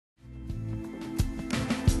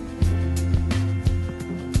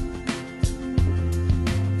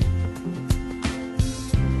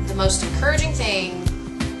most encouraging thing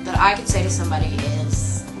that I could say to somebody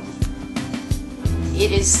is,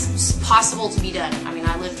 it is possible to be done. I mean,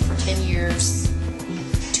 I lived for 10 years,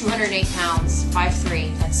 208 pounds,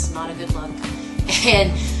 5'3", that's not a good look.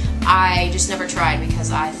 And I just never tried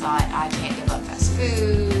because I thought, I can't give up fast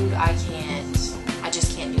food, I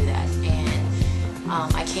just can't do that. And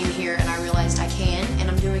I came here and I realized I can,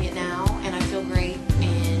 and I'm doing it now, and I feel great.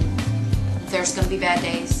 And there's going to be bad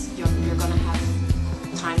days. You're going to have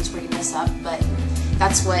times where you mess up, but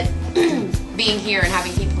that's what being here and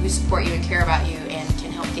having people who support you and care about you and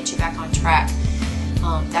can help get you back on track,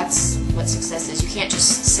 that's what success is. You can't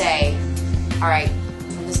just say, all right,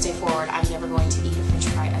 from this day forward, I'm never going to eat a French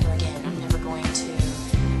fry ever again. I'm never going to,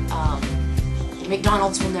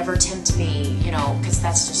 McDonald's will never tempt me, you know, because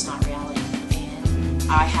that's just not reality. And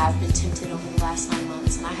I have been tempted over the last 9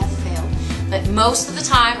 months, and I have failed. But most of the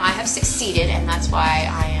time, I have succeeded, and that's why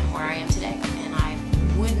I am where I am today.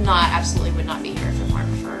 And I absolutely would not be here if it weren't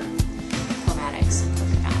for Chromatics and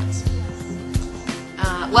Perfect Balance.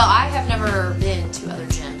 Well, I have never been to other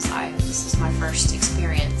gyms. This is my first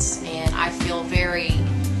experience, and I feel very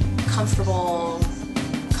comfortable,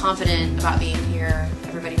 confident about being here.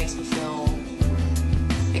 Everybody makes me feel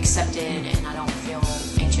accepted, and I don't feel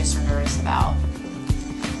anxious or nervous about,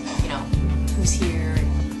 you know, who's here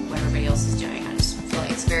and what everybody else is doing. I just feel like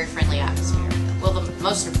it's a very friendly atmosphere. Well, the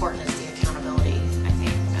most important is the accountability, I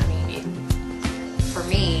think. I mean, for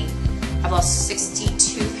me, I've lost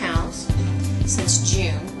 62 pounds since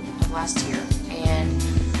June of last year, and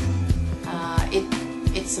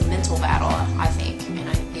it's a mental battle, I think, and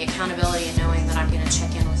the accountability and knowing that I'm going to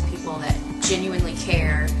check in with people that genuinely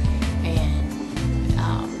care and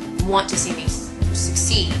want to see me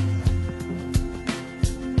succeed